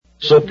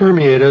So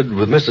permeated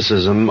with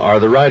mysticism are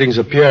the writings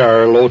of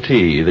Pierre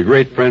Loti, the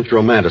great French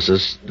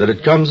romanticist, that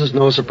it comes as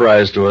no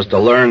surprise to us to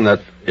learn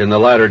that in the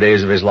latter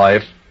days of his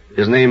life,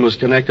 his name was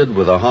connected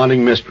with a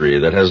haunting mystery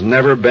that has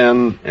never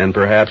been and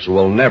perhaps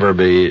will never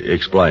be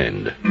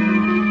explained.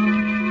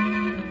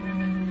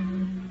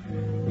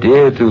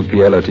 Dear to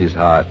Pierre Loti's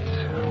heart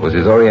was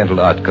his Oriental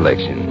art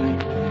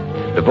collection.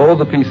 Of all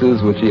the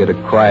pieces which he had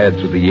acquired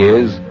through the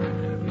years,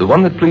 the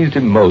one that pleased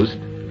him most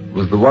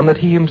was the one that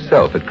he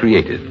himself had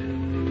created.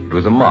 It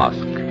was a mosque,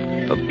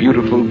 a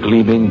beautiful,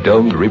 gleaming,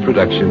 domed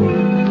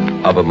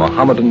reproduction of a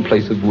Mohammedan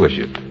place of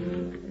worship.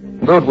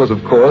 Though it was,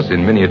 of course,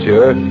 in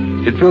miniature,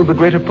 it filled the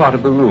greater part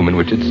of the room in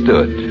which it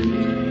stood,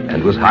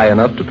 and was high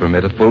enough to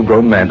permit a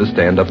full-grown man to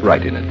stand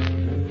upright in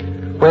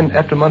it. When,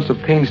 after months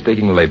of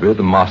painstaking labor,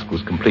 the mosque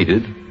was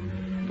completed,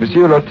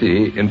 Monsieur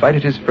Loti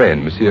invited his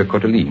friend, Monsieur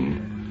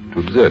Courteline, to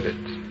observe it.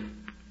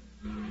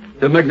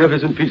 A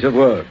magnificent piece of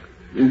work.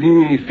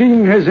 The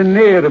thing has an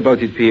air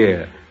about it,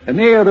 Pierre. An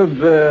air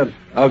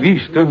of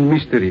Eastern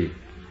mystery.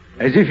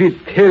 As if it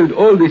held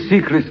all the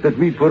secrets that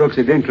we poor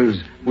Occidentals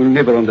will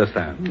never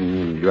understand.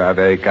 You are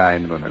very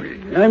kind, mon ami.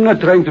 I'm not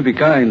trying to be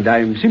kind.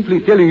 I'm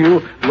simply telling you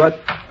what...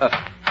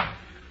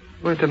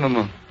 Wait a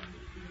moment.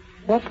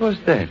 What was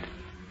that?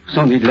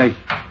 Sounded like...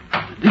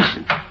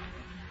 Listen.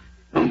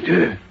 Mon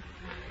Dieu.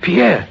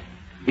 Pierre,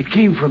 it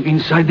came from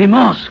inside the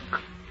mosque.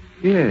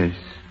 Yes.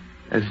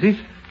 As if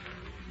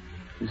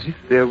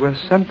there was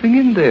something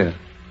in there,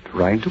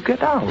 trying to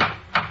get out.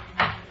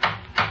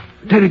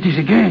 There it is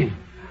again.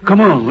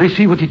 Come on, let's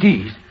see what it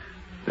is.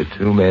 The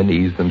two men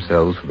eased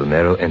themselves for the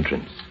narrow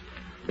entrance.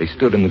 They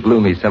stood in the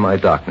gloomy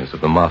semi-darkness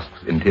of the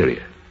mosque's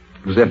interior.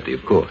 It was empty,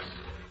 of course.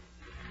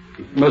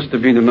 It must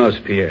have been a mouse,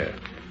 Pierre.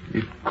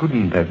 It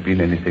couldn't have been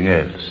anything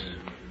else,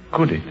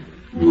 could it?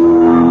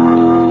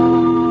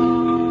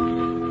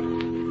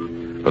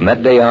 From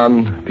that day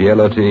on, Pierre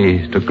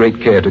Loti took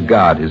great care to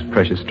guard his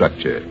precious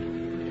structure.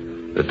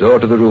 The door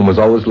to the room was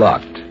always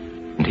locked,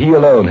 and he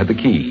alone had the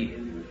key.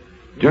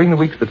 During the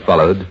weeks that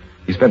followed,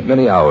 he spent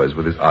many hours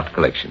with his art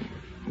collection.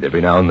 And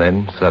every now and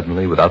then,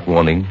 suddenly, without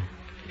warning,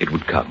 it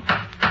would come.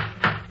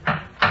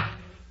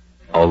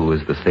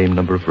 Always the same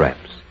number of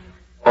raps.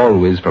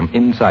 Always from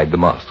inside the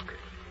mosque.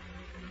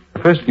 The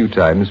first few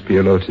times,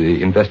 Pierre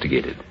Loti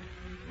investigated.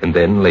 And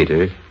then,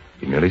 later,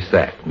 he merely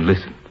sat and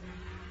listened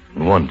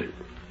and wondered.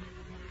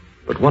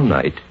 But one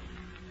night,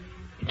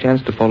 he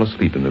chanced to fall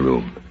asleep in the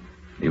room.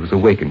 He was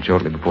awakened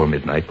shortly before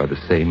midnight by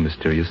the same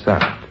mysterious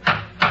sound.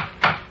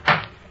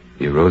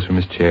 He arose from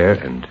his chair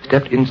and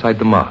stepped inside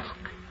the mosque.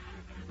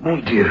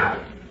 Mon Dieu.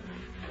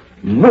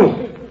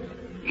 No,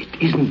 it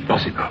isn't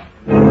possible.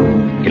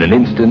 In an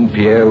instant,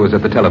 Pierre was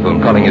at the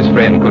telephone calling his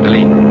friend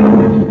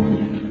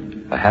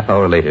Courteline. A half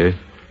hour later,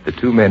 the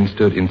two men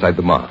stood inside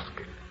the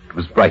mosque. It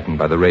was brightened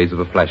by the rays of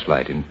a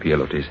flashlight in Pierre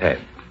Loti's hand.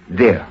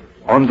 There,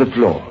 on the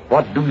floor,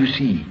 what do you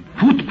see?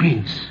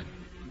 Footprints.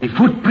 The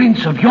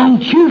footprints of young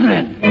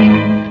children.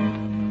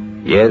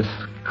 Yes,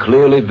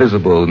 clearly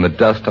visible in the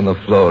dust on the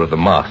floor of the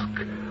mosque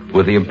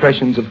were the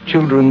impressions of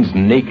children's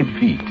naked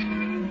feet.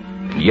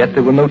 And yet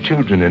there were no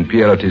children in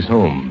Pierre Loti's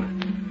home.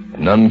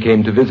 And none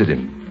came to visit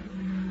him.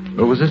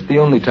 Nor was this the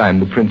only time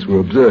the prints were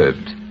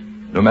observed.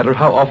 No matter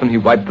how often he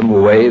wiped them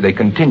away, they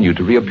continued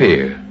to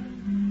reappear.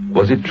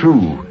 Was it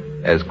true,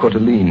 as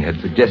Courteline had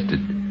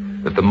suggested,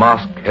 that the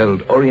mosque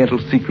held Oriental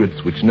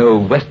secrets which no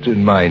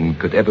Western mind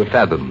could ever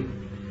fathom?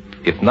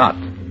 If not,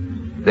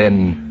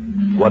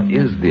 then what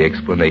is the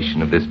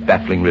explanation of this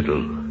baffling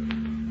riddle?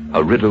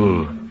 A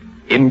riddle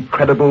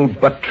incredible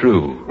but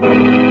true.